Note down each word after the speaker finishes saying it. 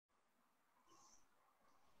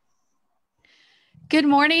Good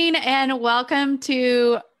morning and welcome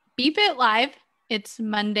to Be Fit Live. It's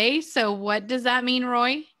Monday, so what does that mean,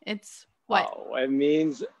 Roy? It's what? Oh, it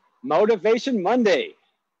means Motivation Monday.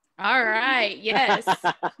 All right, yes.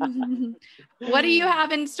 What do you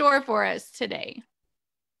have in store for us today?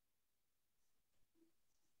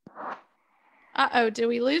 Uh-oh, did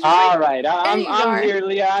we lose Roy? All right, There you I'm are. here,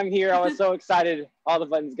 Leah. I'm here. I was so excited. All the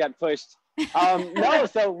buttons got pushed.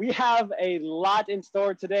 So we have a lot in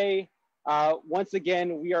store today. Once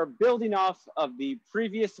again, we are building off of the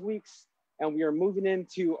previous weeks, and we are moving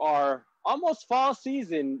into our almost fall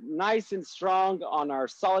season, nice and strong on our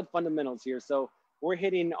solid fundamentals here. So we're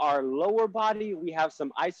hitting our lower body. We have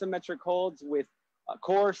some isometric holds with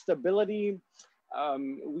core stability.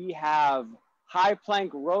 We have high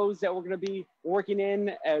plank rows that we're going to be working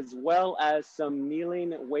in, as well as some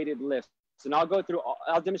kneeling weighted lifts. And I'll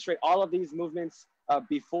demonstrate all of these movements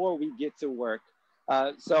before we get to work.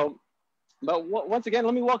 Once again,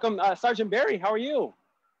 let me welcome Sergeant Berry. How are you?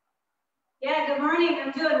 Yeah, good morning.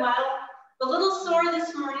 I'm doing well. A little sore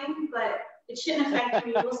this morning, but it shouldn't affect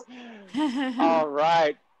me. All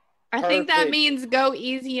right. I think that means go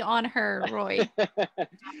easy on her, Roy.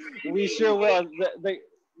 We sure will.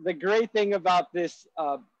 The great thing about this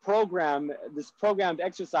programmed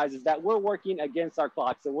exercise is that we're working against our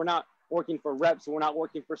clock. So we're not working for reps, we're not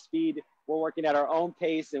working for speed, we're working at our own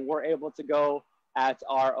pace, and we're able to go at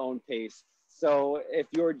our own pace. So if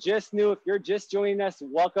you're just new, if you're just joining us,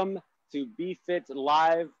 welcome to Be Fit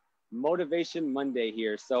Live Motivation Monday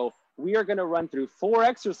here. So we are gonna run through 4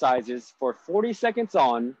 exercises for 40 seconds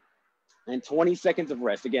on and 20 seconds of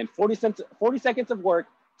rest. Again, 40 seconds of work,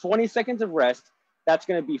 20 seconds of rest. That's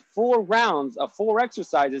going to be 4 rounds of 4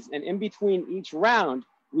 exercises. And in between each round,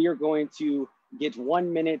 we are going to get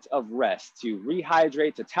 1 minute of rest to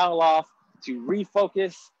rehydrate, to towel off, to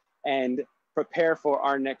refocus, and prepare for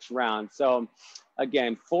our next round. So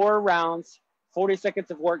again, 4 rounds, 40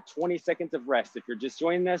 seconds of work, 20 seconds of rest. If you're just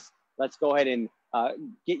joining us, let's go ahead and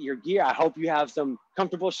get your gear. I hope you have some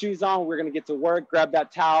comfortable shoes on. We're going to get to work, grab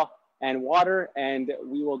that towel and water, and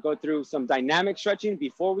we will go through some dynamic stretching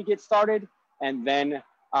before we get started. And then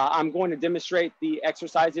I'm going to demonstrate the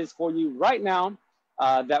exercises for you right now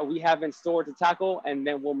that we have in store to tackle, and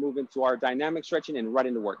then we'll move into our dynamic stretching and right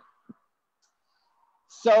into work.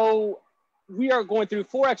 So we are going through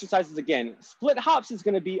 4 exercises again. Split hops is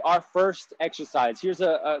going to be our first exercise. Here's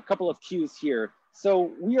a couple of cues here.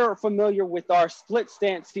 So we are familiar with our split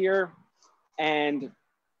stance here, and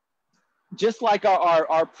just like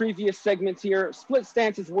our previous segments here, split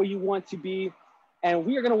stance is where you want to be. And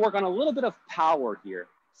we are going to work on a little bit of power here.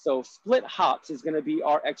 So split hops is going to be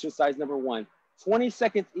our exercise number 1. 20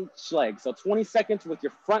 seconds each leg. So 20 seconds with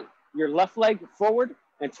your left leg forward,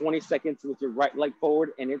 and 20 seconds with your right leg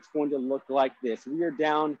forward. And it's going to look like this. We are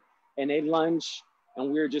down in a lunge,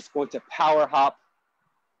 and we're just going to power hop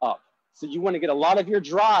up. So you want to get a lot of your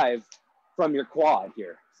drive from your quad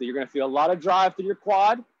here. So you're going to feel a lot of drive through your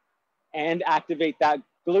quad and activate that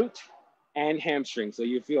glute and hamstring. So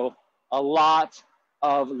you feel a lot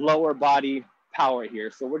of lower body power here.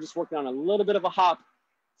 So we're just working on a little bit of a hop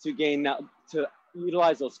to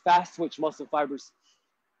utilize those fast twitch muscle fibers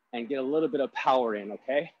and get a little bit of power in,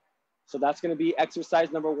 okay? So that's gonna be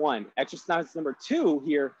exercise number 1. Exercise number 2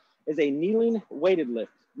 here is a kneeling weighted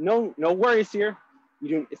lift. No worries here.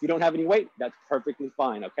 If you don't have any weight, that's perfectly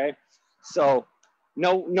fine, okay? So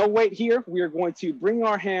no weight here. We are going to bring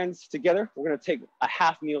our hands together. We're gonna take a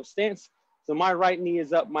half kneel stance. So my right knee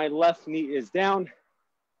is up, my left knee is down.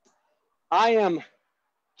 I am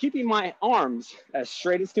keeping my arms as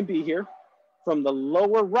straight as can be here from the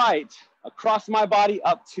lower right across my body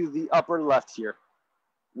up to the upper left here.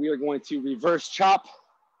 We are going to reverse chop,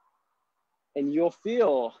 and you'll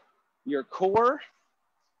feel your core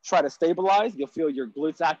try to stabilize. You'll feel your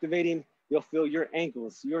glutes activating. You'll feel your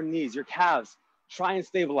ankles, your knees, your calves try and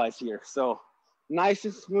stabilize here. So nice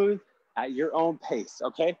and smooth at your own pace,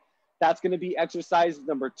 okay? That's going to be exercise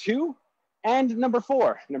number 2 and number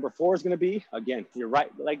 4. Number 4 is going to be, again, your right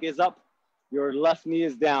leg is up, your left knee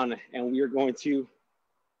is down, and we are going to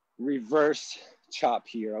reverse chop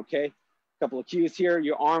here, okay? A couple of cues here,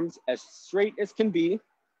 your arms as straight as can be.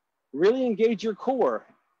 Really engage your core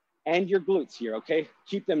and your glutes here, okay?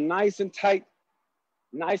 Keep them nice and tight,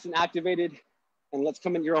 nice and activated, and let's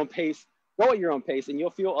come at your own pace. Go at your own pace, and you'll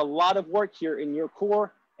feel a lot of work here in your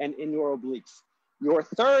core and in your obliques. Your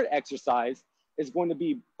third exercise is going to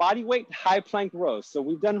be body weight high plank rows. So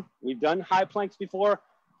we've done high planks before,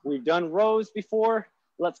 we've done rows before.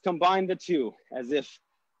 Let's combine the 2 as if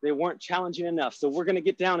they weren't challenging enough. So we're going to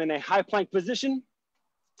get down in a high plank position.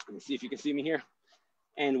 Let me see if you can see me here.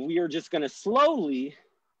 And we are just going to slowly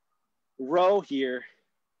row here,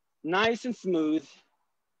 nice and smooth,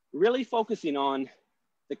 really focusing on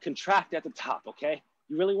the contract at the top, okay?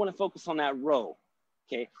 You really wanna focus on that row,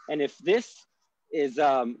 okay? And if this is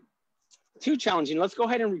too challenging, let's go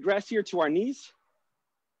ahead and regress here to our knees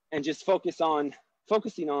and just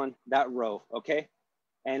focusing on that row, okay?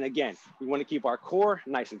 And again, we wanna keep our core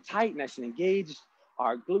nice and tight, nice and engaged,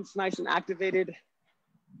 our glutes nice and activated,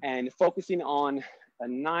 and focusing on a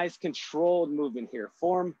nice controlled movement here.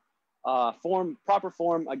 Proper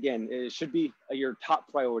form, again, it should be your top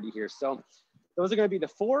priority here. So those are gonna be the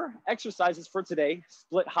 4 exercises for today: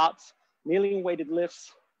 split hops, kneeling weighted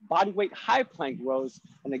lifts, body weight high plank rows,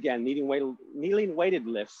 and again, kneeling weighted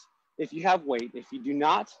lifts if you have weight. If you do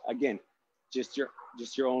not, again, just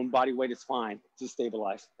your own body weight is fine to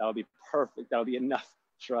stabilize. That'll be perfect. That'll be enough,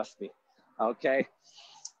 trust me, okay?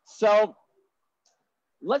 So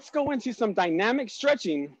let's go into some dynamic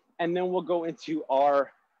stretching, and then we'll go into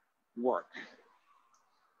our work.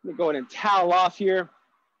 Let me go ahead and towel off here.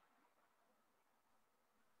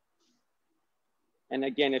 And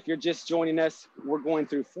again, if you're just joining us, we're going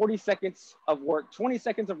through 40 seconds of work, 20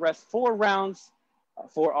 seconds of rest, 4 rounds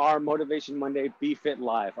for our Motivation Monday Be Fit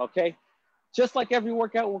Live, okay? Just like every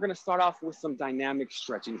workout, we're gonna start off with some dynamic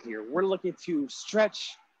stretching here. We're looking to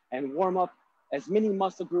stretch and warm up as many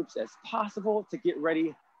muscle groups as possible to get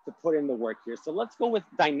ready to put in the work here. So let's go with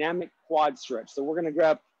dynamic quad stretch. So we're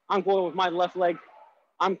gonna I'm going with my left leg.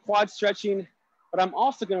 I'm quad stretching, but I'm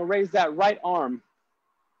also gonna raise that right arm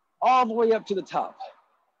all the way up to the top.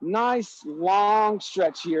 Nice long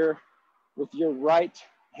stretch here with your right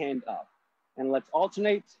hand up. And let's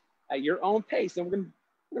alternate at your own pace. And we're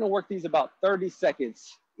gonna work these about 30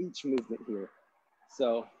 seconds each movement here.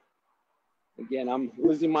 So again, I'm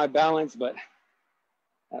losing my balance, but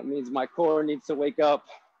that means my core needs to wake up,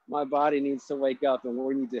 my body needs to wake up, and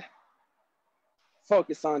we need to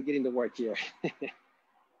focus on getting to work here.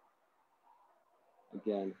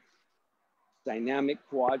 Again, dynamic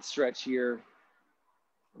quad stretch here.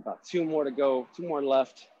 About 2 more to go, 2 more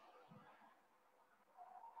left.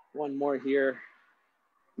 1 more here.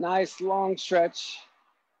 Nice long stretch.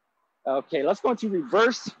 Okay, let's go into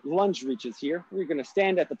reverse lunge reaches here. We're gonna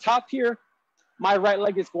stand at the top here. My right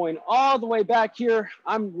leg is going all the way back here.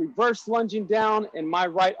 I'm reverse lunging down, and my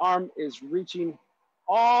right arm is reaching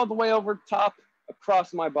all the way over top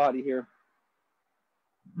across my body here.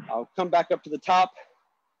 I'll come back up to the top.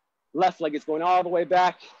 Left leg is going all the way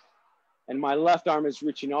back, and my left arm is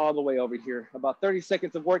reaching all the way over here. About 30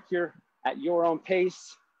 seconds of work here at your own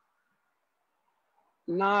pace.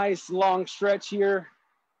 Nice long stretch here.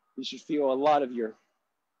 You should feel a lot of your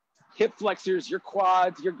hip flexors, your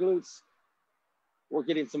quads, your glutes. We're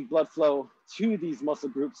getting some blood flow to these muscle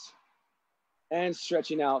groups and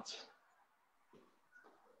stretching out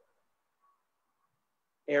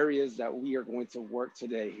areas that we are going to work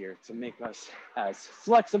today here to make us as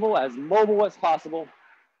flexible, as mobile as possible.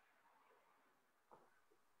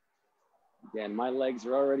 Again, my legs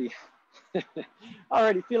are already,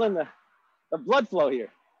 already feeling the blood flow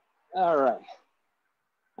here. All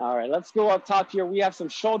right, let's go up top here. We have some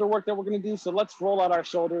shoulder work that we're gonna do, so let's roll out our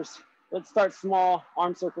shoulders. Let's start small,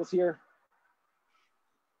 arm circles here.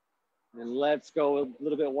 And let's go a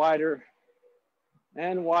little bit wider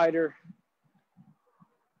and wider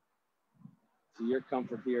to your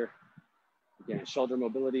comfort here. Again, shoulder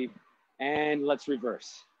mobility, and let's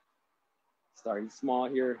reverse. Starting small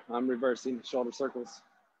here, I'm reversing shoulder circles.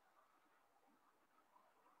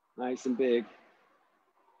 Nice and big.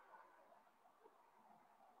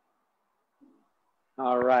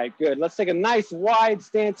 All right, good. Let's take a nice wide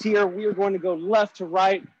stance here. We are going to go left to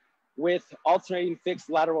right with alternating fixed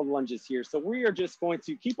lateral lunges here. So we are just going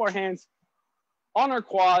to keep our hands on our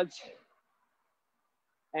quads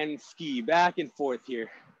and ski back and forth here.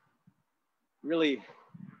 Really,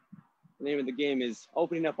 the name of the game is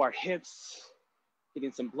opening up our hips,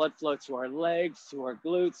 getting some blood flow to our legs, to our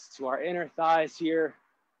glutes, to our inner thighs here.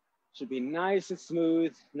 Should be nice and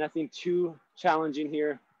smooth, nothing too challenging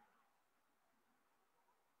here.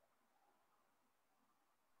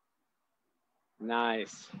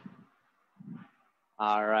 Nice.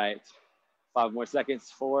 All right, 5 more seconds.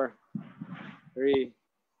 4, 3,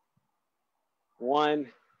 1.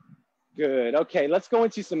 Good. Okay, let's go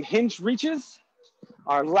into some hinge reaches.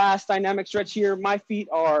 Our last dynamic stretch here. My feet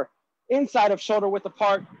are inside of shoulder width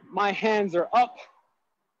apart. My hands are up,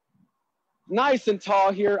 nice and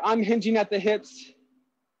tall here. I'm hinging at the hips.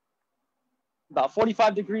 About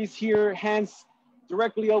 45 degrees here, hands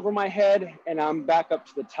directly over my head, and I'm back up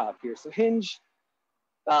to the top here. So hinge,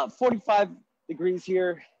 45 degrees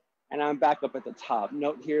here, and I'm back up at the top.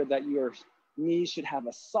 Note here that your knees should have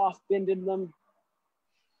a soft bend in them.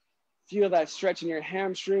 Feel that stretch in your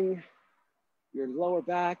hamstring, your lower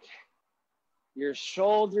back, your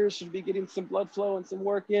shoulders should be getting some blood flow and some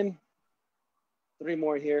work in. 3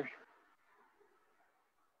 more here.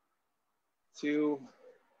 2,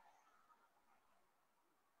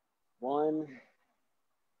 1.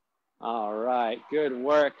 All right, good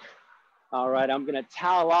work. All right, I'm gonna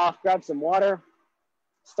towel off, grab some water,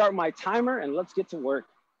 start my timer, and let's get to work.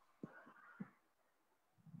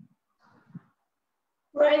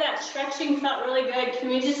 Roy, that stretching felt really good. Can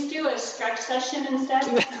we just do a stretch session instead?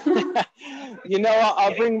 You know,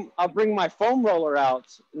 I'll bring my foam roller out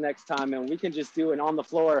next time, and we can just do an on the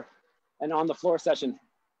floor session.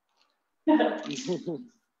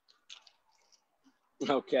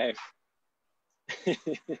 Okay.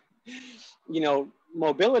 You know,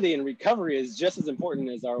 mobility and recovery is just as important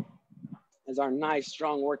as our nice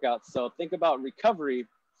strong workouts. So think about recovery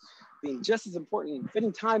being just as important.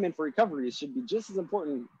 Fitting time in for recovery should be just as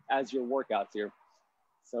important as your workouts here.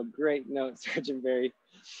 So great note, Sergeant Berry.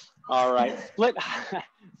 All right, split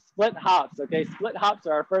hops. Okay, split hops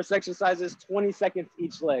are our first exercises, 20 seconds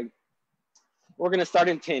each leg. We're gonna start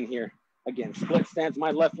in 10 here. Again, split stance, my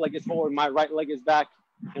left leg is forward, my right leg is back,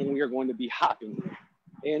 and we are going to be hopping here.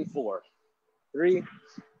 In 4, 3,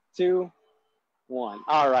 2, 1.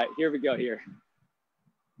 All right, here we go here.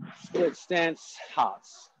 Split stance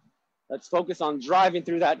hops. Let's focus on driving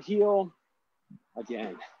through that heel.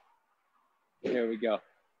 Again, here we go.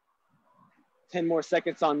 10 more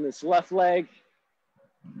seconds on this left leg.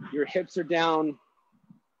 Your hips are down.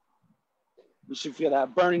 You should feel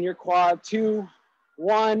that burn in your quad. 2,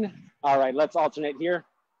 1. All right, let's alternate here.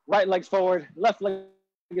 Right leg's forward, left leg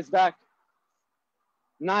is back.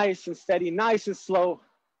 Nice and steady, nice and slow.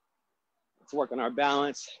 Let's work on our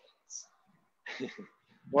balance.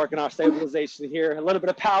 Work on our stabilization here. A little bit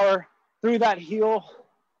of power through that heel.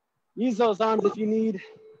 Use those arms if you need.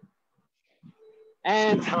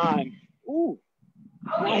 And time. Ooh,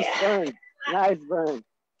 nice burn, nice burn.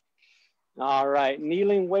 All right,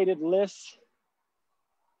 kneeling weighted lifts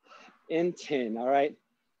in 10, all right?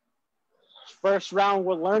 First round,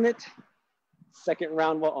 we'll learn it. Second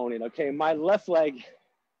round, we'll own it, okay? My left leg,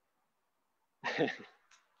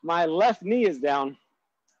 my left knee is down.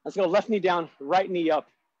 Let's go left knee down, right knee up.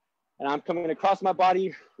 And I'm coming across my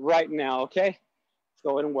body right now, okay? Let's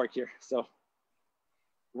go ahead and work here. So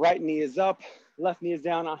right knee is up, left knee is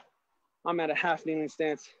down. I'm at a half kneeling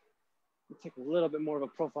stance. I'll take a little bit more of a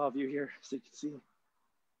profile view here so you can see.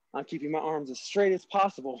 I'm keeping my arms as straight as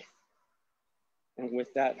possible. And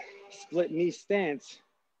with that split knee stance,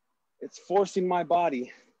 it's forcing my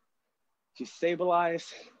body to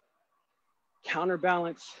stabilize,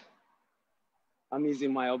 counterbalance. I'm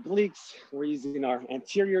using my obliques. We're using our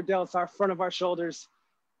anterior delts, our front of our shoulders,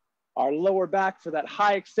 our lower back for that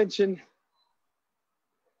high extension.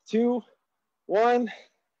 2, 1,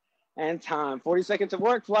 and time. 40 seconds of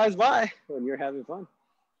work flies by when you're having fun.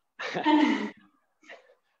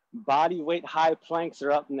 Body weight high planks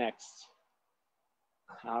are up next.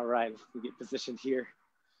 All right, we get positioned here.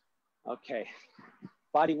 Okay,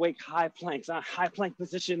 body weight high planks, high plank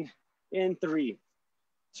position in 3,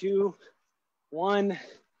 2, 1.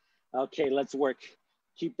 Okay, let's work.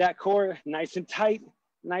 Keep that core nice and tight,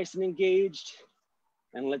 nice and engaged,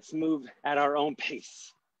 and let's move at our own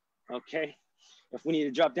pace, okay? If we need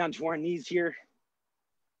to drop down to our knees here,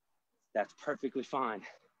 that's perfectly fine.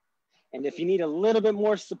 And if you need a little bit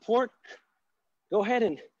more support, go ahead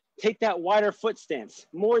and take that wider foot stance,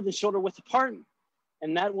 more than shoulder width apart,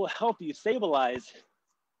 and that will help you stabilize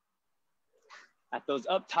at those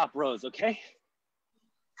up top rows, okay?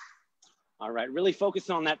 All right, really focus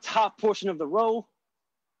on that top portion of the row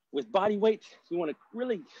with body weight. You wanna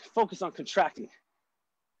really focus on contracting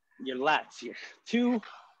your lats here. 2,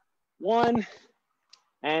 1,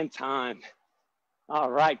 and time.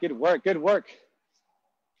 All right, good work, good work.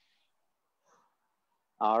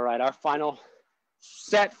 All right, our final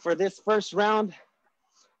set for this first round.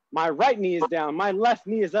 My right knee is down, my left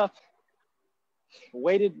knee is up.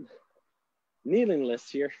 Weighted kneeling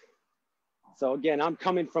lifts here. So again, I'm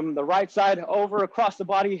coming from the right side over across the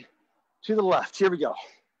body to the left. Here we go.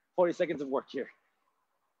 40 seconds of work here.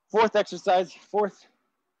 Fourth exercise, fourth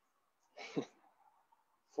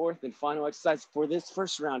and final exercise for this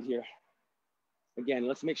first round here. Again,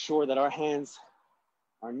 let's make sure that our hands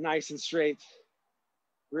are nice and straight,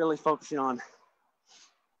 really focusing on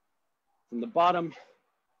from the bottom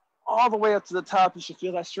all the way up to the top. You should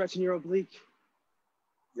feel that stretch in your oblique.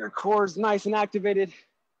 Your core is nice and activated,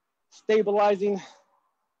 stabilizing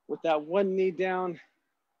with that one knee down.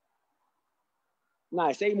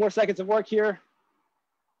 Nice, 8 more seconds of work here.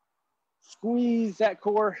 Squeeze that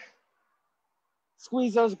core.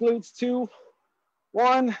 Squeeze those glutes. 2,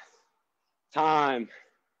 1, time.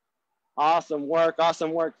 Awesome work,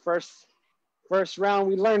 awesome work. First round,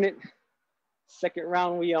 we learned it. Second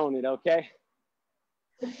round, we own it, okay?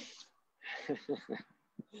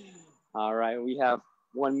 All right, we have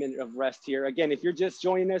 1 minute of rest here. Again, if you're just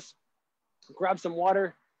joining us, grab some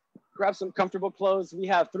water, grab some comfortable clothes. We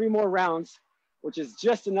have 3 more rounds, which is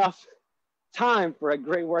just enough time for a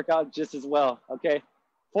great workout just as well, okay?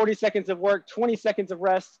 40 seconds of work, 20 seconds of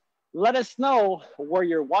rest. Let us know where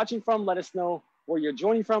you're watching from. Let us know where you're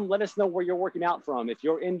joining from. Let us know where you're working out from. If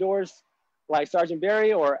you're indoors like Sergeant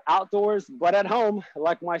Berry or outdoors, but at home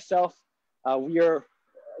like myself, we are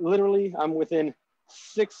literally, I'm within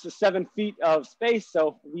 6 to 7 feet of space.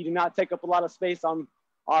 So we do not take up a lot of space on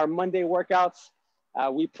our Monday workouts.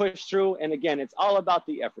 We push through. And again, it's all about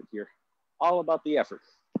the effort here. All about the effort.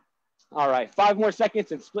 All right, 5 more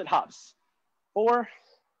seconds and split hops. 4,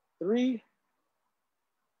 3.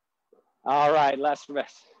 All right, last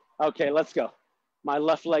rest. Okay, let's go. My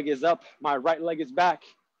left leg is up, my right leg is back,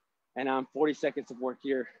 and I'm 40 seconds of work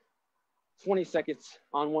here. 20 seconds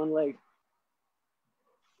on one leg.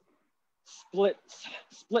 Split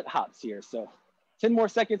hops here. So 10 more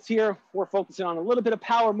seconds here. We're focusing on a little bit of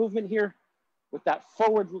power movement here with that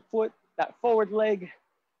forward foot, that forward leg.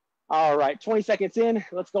 All right, 20 seconds in.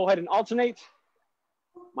 Let's go ahead and alternate.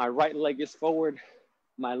 My right leg is forward.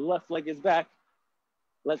 My left leg is back.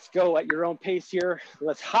 Let's go at your own pace here.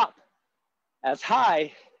 Let's hop as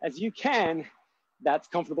high as you can. That's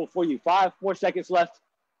comfortable for you. 5 more seconds left.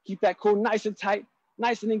 Keep that core nice and tight,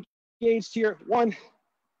 nice and engaged here. 1,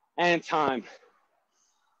 and time.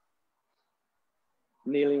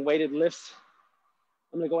 Kneeling weighted lifts.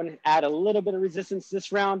 I'm gonna go ahead and add a little bit of resistance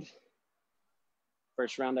this round.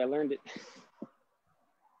 First round I learned it.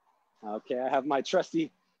 Okay, I have my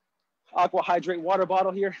trusty Aqua Hydrate water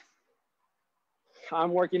bottle here.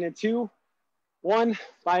 I'm working in 2, 1.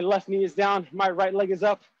 My left knee is down, my right leg is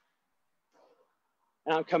up,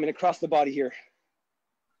 and I'm coming across the body here.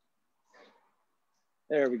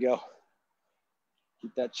 There we go.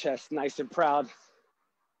 Keep that chest nice and proud,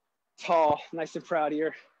 tall, nice and proud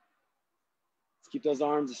here. Let's keep those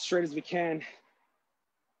arms as straight as we can.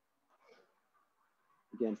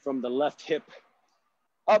 Again, from the left hip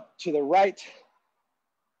up to the right,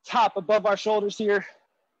 top above our shoulders here.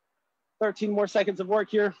 13 more seconds of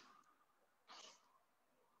work here.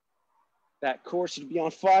 That core should be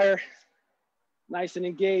on fire, nice and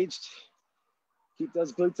engaged. Keep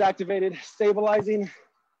those glutes activated, stabilizing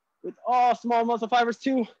with all small muscle fibers.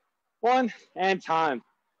 2, 1, and time.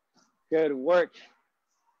 Good work.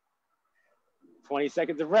 20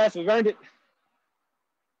 seconds of rest, we've earned it.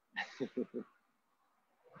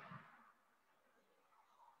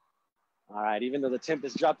 All right, even though the temp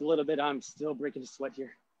has dropped a little bit, I'm still breaking a sweat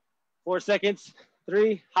here. 4 seconds,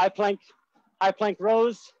 3, high plank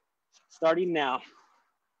rows, starting now.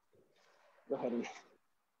 Go ahead and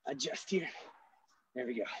adjust here. There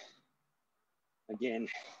we go. Again,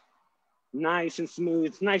 nice and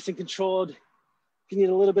smooth, nice and controlled. If you need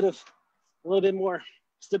a little bit more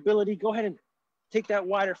stability, go ahead and take that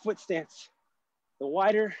wider foot stance. The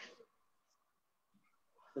wider,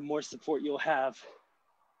 the more support you'll have.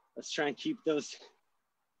 Let's try and keep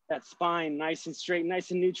that spine nice and straight, nice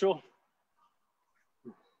and neutral.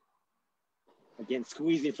 Again,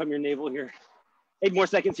 squeezing from your navel here. 8 more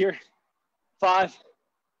seconds here. 5,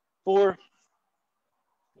 4,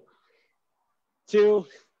 2,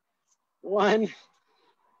 1,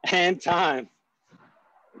 and time.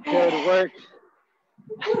 Good work.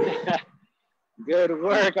 Good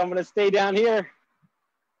work. I'm gonna stay down here.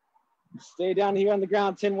 Stay down here on the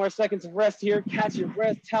ground. 10 more seconds of rest here. Catch your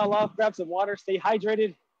breath, towel off, grab some water, stay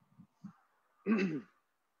hydrated.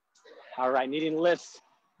 All right, needing lifts.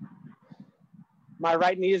 My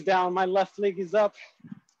right knee is down, my left leg is up.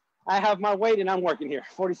 I have my weight and I'm working here.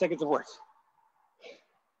 40 seconds of work.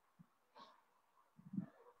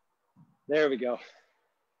 There we go.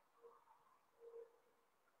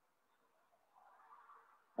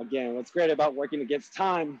 Again, what's great about working against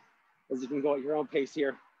time is you can go at your own pace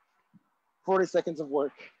here. 40 seconds of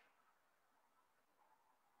work.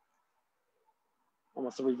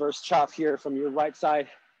 Almost a reverse chop here from your right side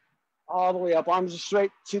all the way up, arms are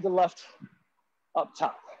straight to the left, up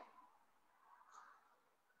top.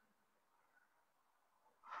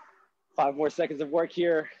 5 more seconds of work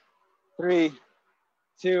here. 3,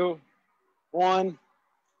 2, 1,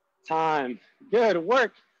 time. Good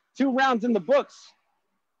work. 2 rounds in the books.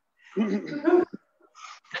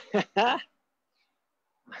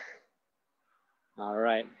 All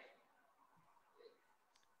right.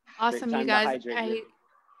 Awesome, you guys.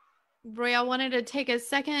 Roy, I wanted to take a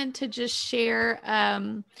second to just share.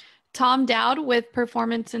 Tom Dowd with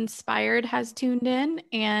Performance Inspired has tuned in,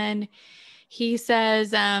 and he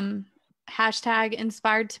says, hashtag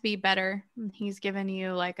inspired to be better. He's given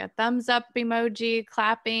you like a thumbs up emoji,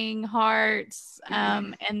 clapping hearts,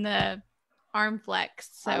 and the arm flex.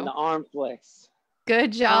 So On the arm flex.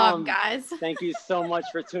 good job, guys. Thank you so much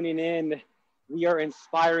for tuning in. We are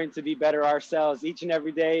inspiring to be better ourselves each and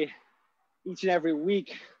every day, each and every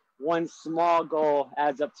week. One small goal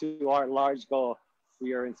adds up to our large goal.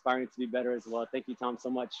 We are inspiring to be better as well. Thank you, Tom, so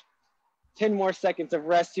much. 10 more seconds of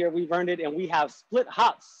rest here. We've earned it, and we have split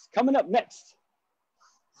hops coming up next.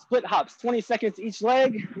 Split hops, 20 seconds each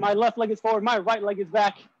leg. My left leg is forward, my right leg is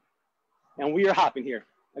back, and we are hopping here.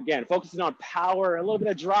 Again, focusing on power, a little bit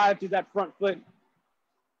of drive through that front foot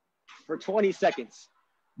for 20 seconds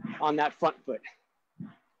on that front foot.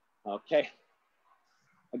 Okay.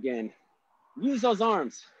 Again, use those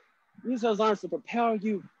arms. Use those arms to propel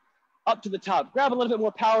you up to the top. Grab a little bit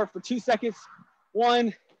more power for 2 seconds.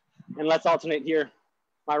 1, and let's alternate here.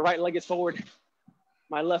 My right leg is forward.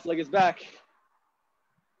 My left leg is back.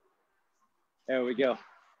 There we go.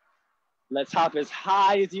 Let's hop as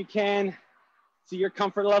high as you can to your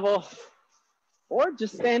comfort level, or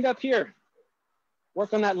just stand up here.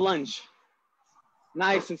 Work on that lunge.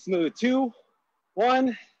 Nice and smooth. 2,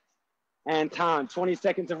 1, and time. 20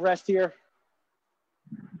 seconds of rest here.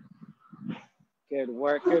 Good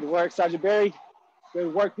work, Sonja Berry.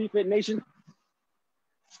 Good work, BFit Nation.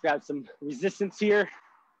 Let's grab some resistance here.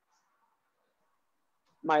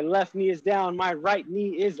 My left knee is down, my right knee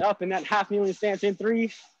is up in that half kneeling stance in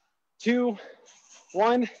 3, 2,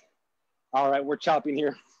 1. All right, we're chopping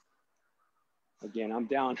here. Again, I'm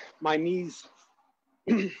down. My knees,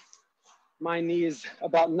 my knee is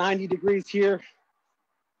about 90 degrees here.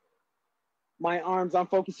 My arms, I'm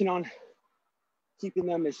focusing on keeping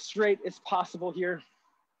them as straight as possible here.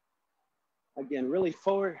 Again, really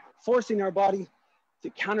forcing our body to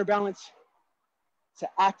counterbalance, to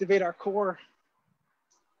activate our core,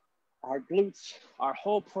 our glutes, our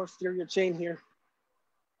whole posterior chain here.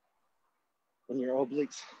 And your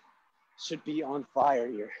obliques should be on fire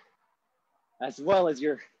here, as well as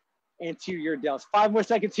your anterior delts. 5 more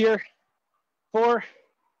seconds here. 4,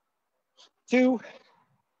 2,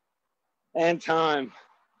 and time.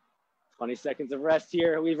 20 seconds of rest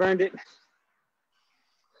here. We've earned it.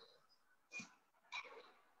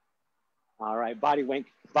 All right, body weight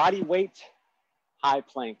high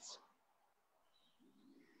planks.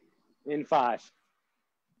 In 5.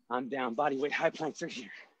 I'm down. Body weight high planks right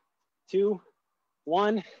here. 2,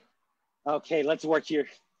 1. Okay, let's work here.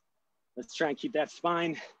 Let's try and keep that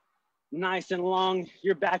spine nice and long.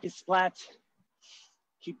 Your back is flat.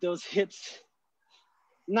 Keep those hips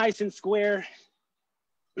nice and square.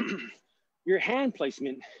 Your hand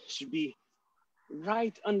placement should be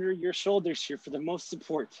right under your shoulders here for the most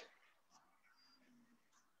support.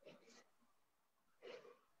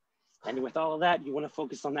 And with all of that, you want to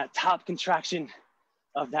focus on that top contraction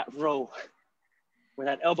of that row, where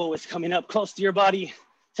that elbow is coming up close to your body.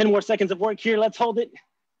 10 more seconds of work here. Let's hold it.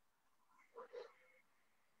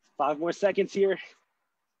 5 more seconds here.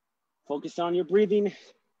 Focus on your breathing.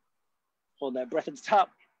 Hold that breath at the top.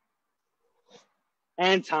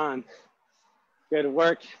 And time. Good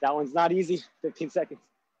work. That one's not easy. 15 seconds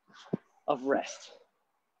of rest.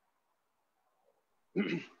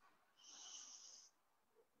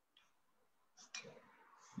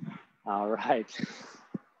 All right.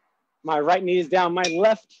 My right knee is down. My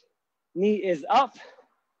left knee is up.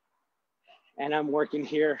 And I'm working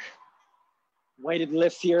here. Weighted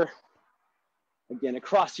lifts here. Again,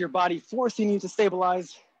 across your body, forcing you to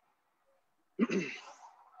stabilize.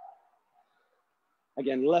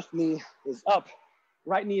 Again, left knee is up.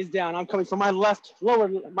 Right knee is down. I'm coming from my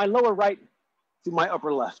lower right to my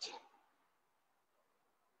upper left.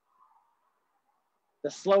 The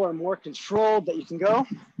slower, more controlled that you can go,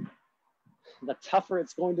 the tougher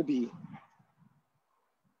it's going to be.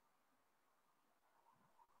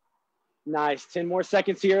 Nice, 10 more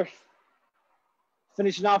seconds here.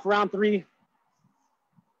 Finishing off round 3.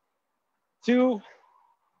 2,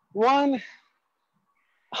 1.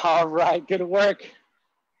 All right, good work.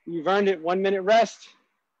 You've earned it. 1 minute rest.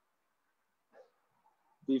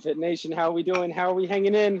 BFit Nation, how are we doing? How are we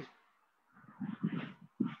hanging in?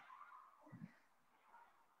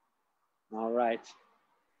 All right.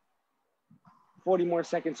 40 more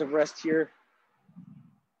seconds of rest here.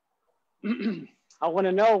 I want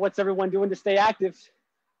to know, what's everyone doing to stay active?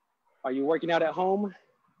 Are you working out at home?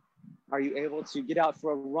 Are you able to get out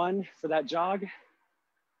for a run, for that jog,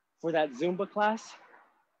 for that Zumba class?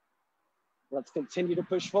 Let's continue to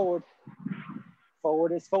push forward.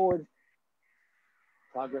 Forward is forward.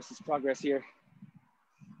 Progress is progress here.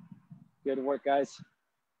 Good work, guys.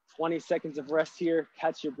 20 seconds of rest here.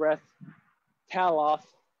 Catch your breath. Towel off.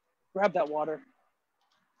 Grab that water.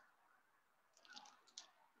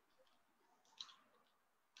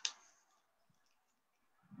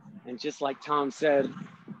 And just like Tom said,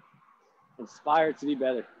 inspired to be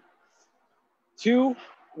better. 2,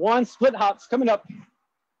 1, split hops coming up.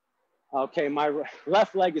 Okay, my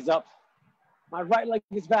left leg is up. My right leg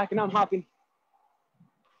is back and I'm hopping.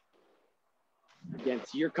 Again,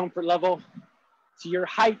 to your comfort level, to your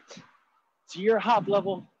height, to your hop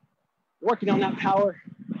level, working on that power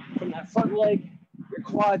from that front leg, your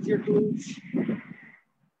quads, your glutes,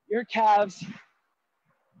 your calves.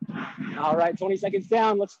 All right, 20 seconds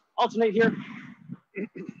down. Let's alternate here.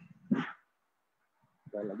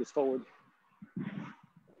 Right leg is forward.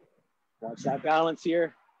 Watch that balance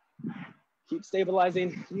here. Keep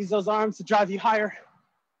stabilizing. Use those arms to drive you higher.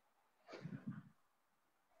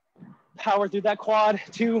 Power through that quad.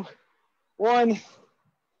 2, 1,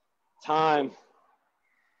 time.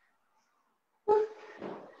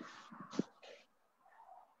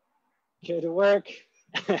 Good work.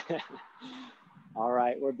 All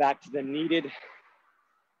right, we're back to the kneeling.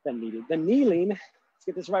 Let's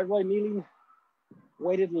get this right way, kneeling,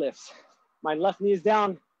 weighted lifts. My left knee is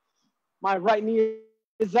down. My right knee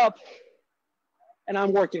is up. And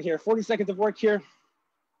I'm working here. 40 seconds of work here.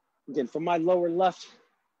 Again, from my lower left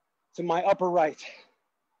to my upper right.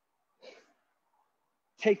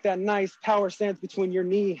 Take that nice power stance between your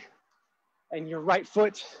knee and your right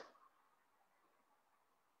foot.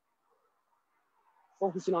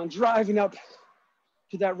 Focusing on driving up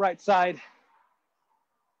to that right side.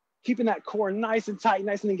 Keeping that core nice and tight,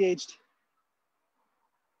 nice and engaged.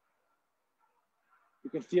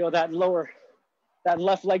 You can feel that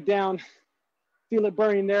left leg down. Feel it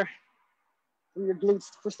burning there from your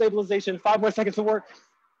glutes for stabilization. 5 more seconds of work.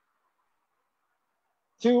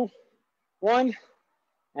 2, 1,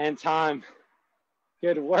 and time.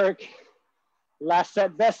 Good work. Last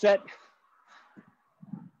set, best set.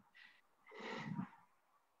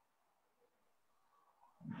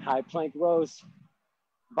 High plank rows.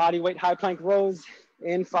 Body weight high plank rows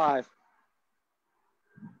in 5.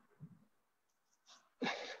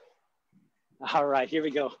 All right, here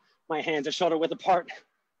we go. My hands are shoulder width apart.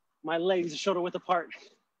 My legs are shoulder width apart.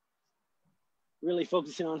 Really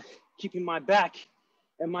focusing on keeping my back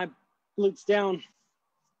and my glutes down.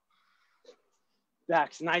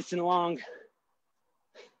 Back's nice and long.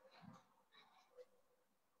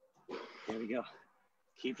 Here we go.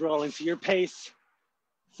 Keep rolling to your pace.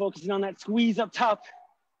 Focusing on that squeeze up top.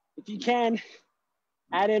 If you can,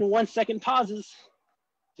 add in 1 second pauses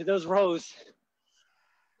to those rows.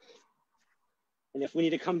 And if we need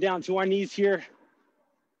to come down to our knees here,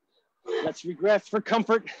 let's regress for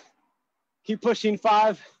comfort. Keep pushing.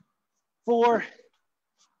 5, 4,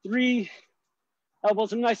 3,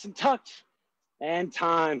 elbows are nice and tucked, and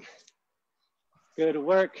time. Good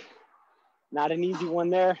work. Not an easy one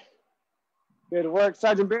there. Good work,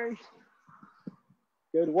 Sergeant Berry.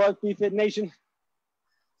 Good work, BFit Nation.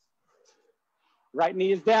 Right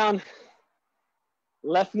knee is down.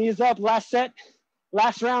 Left knee is up. Last set,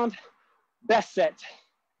 last round, best set,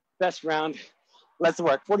 best round. Let's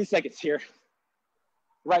work. 40 seconds here.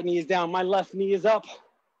 Right knee is down. My left knee is up.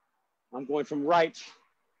 I'm going from right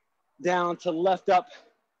down to left up.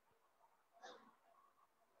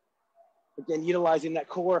 Again, utilizing that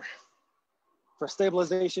core for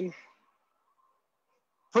stabilization.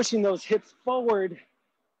 Pushing those hips forward.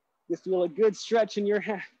 You feel a good stretch in your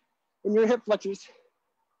hip flexors.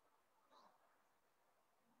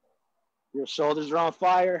 Your shoulders are on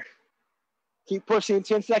fire. Keep pushing.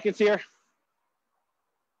 10 seconds here.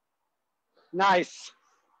 Nice.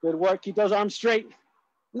 Good work. Keep those arms straight.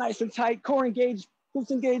 Nice and tight. Core engaged.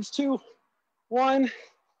 Glutes engaged. 2, 1.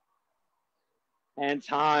 And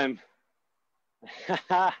time.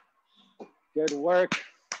 Good work.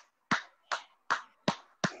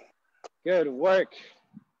 Good work.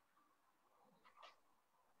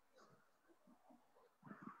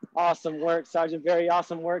 Awesome work, Sergeant Berry.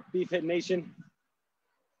 Awesome work, BFit Nation.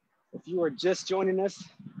 If you are just joining us,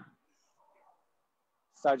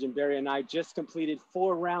 Sergeant Berry and I just completed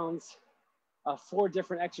 4 rounds of 4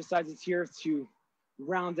 different exercises here to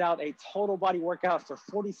round out a total body workout for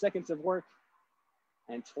 40 seconds of work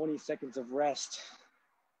and 20 seconds of rest.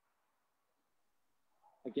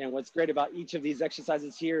 Again, what's great about each of these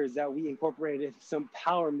exercises here is that we incorporated some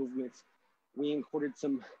power movements. We incorporated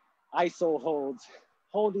some iso holds,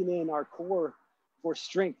 holding in our core for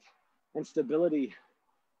strength and stability.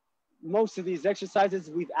 Most of these exercises,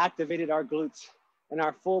 we've activated our glutes and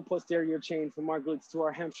our full posterior chain from our glutes to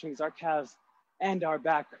our hamstrings, our calves, and our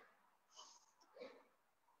back.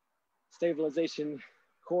 Stabilization,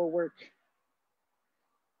 core work,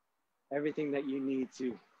 everything that you need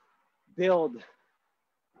to build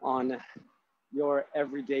on your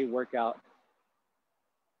everyday workout.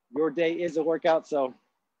 Your day is a workout, so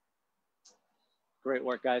great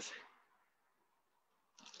work, guys.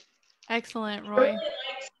 Excellent, Roy. I really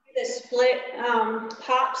liked the split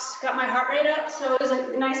hops, got my heart rate up, so it was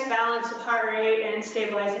a nice balance of heart rate and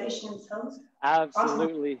stabilization. So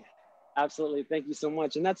Absolutely. awesome. Absolutely. Thank you so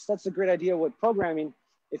much. And that's a great idea with programming.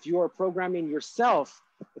 If you are programming yourself,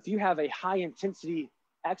 if you have a high intensity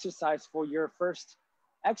exercise for your first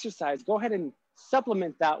exercise, go ahead and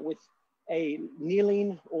supplement that with a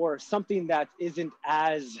kneeling or something that isn't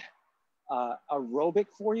as aerobic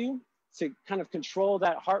for you to kind of control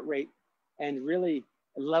that heart rate and really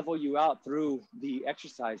level you out through the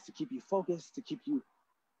exercise to keep you focused, to keep you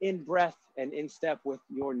in breath and in step with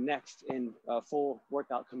your next and full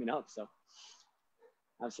workout coming up. So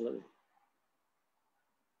absolutely.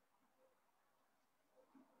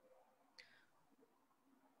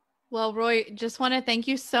 Well, Roy, just want to thank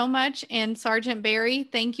you so much. And Sergeant Berry,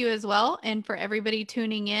 thank you as well. And for everybody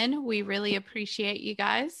tuning in, we really appreciate you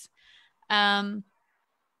guys.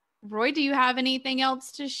 Roy, do you have anything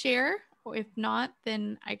else to share? If not,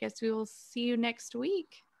 then I guess we will see you next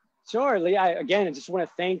week. Sure, Leah. Again, I just want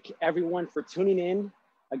to thank everyone for tuning in.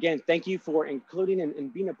 Again, thank you for including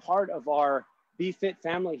and being a part of our Be Fit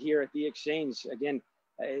family here at the Exchange. Again,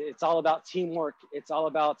 it's all about teamwork. It's all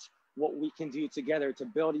about what we can do together to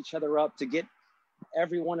build each other up, to get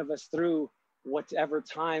every one of us through whatever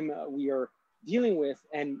time we are dealing with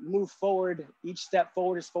and move forward. Each step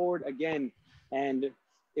forward is forward again. And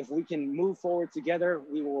if we can move forward together,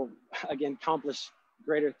 we will again accomplish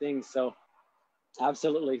greater things. So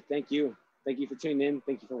absolutely. Thank you. Thank you for tuning in.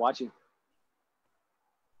 Thank you for watching.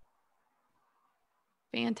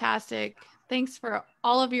 Fantastic. Thanks for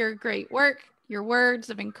all of your great work, your words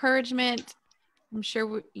of encouragement. I'm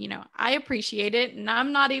sure, I appreciate it, and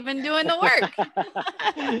I'm not even doing the work.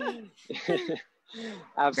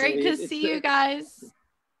 Absolutely. Great to see you guys.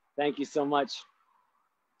 Thank you so much.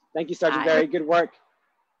 Thank you, Sergeant Berry. Good work.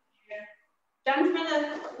 Done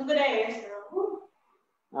for the day. So.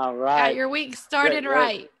 All right. Got your week started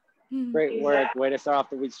right. Great work. Way to start off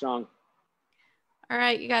the week strong. All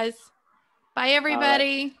right, you guys. Bye,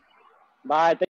 everybody. Right. Bye.